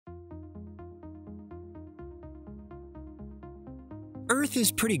Earth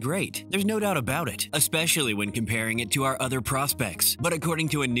is pretty great, there's no doubt about it, especially when comparing it to our other prospects. But according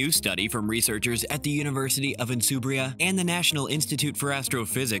to a new study from researchers at the University of Insubria and the National Institute for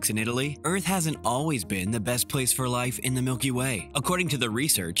Astrophysics in Italy, Earth hasn't always been the best place for life in the Milky Way. According to the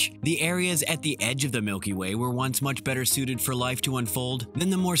research, the areas at the edge of the Milky Way were once much better suited for life to unfold than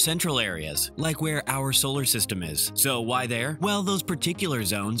the more central areas, like where our solar system is. So why there? Well, those particular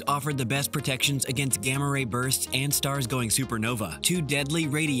zones offered the best protections against gamma-ray bursts and stars-going supernova, two deadly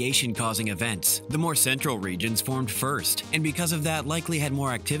radiation-causing events. The more central regions formed first, and because of that likely had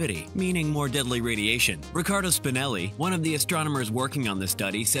more activity, meaning more deadly radiation. Riccardo Spinelli, one of the astronomers working on the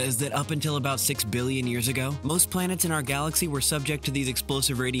study, says that up until about 6 billion years ago, most planets in our galaxy were subject to these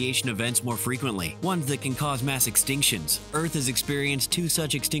explosive radiation events more frequently, ones that can cause mass extinctions. Earth has experienced two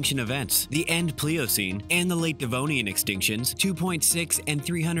such extinction events, the end Pliocene and the late Devonian extinctions, 2.6 and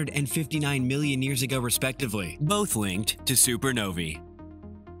 359 million years ago respectively, both linked to supernovae.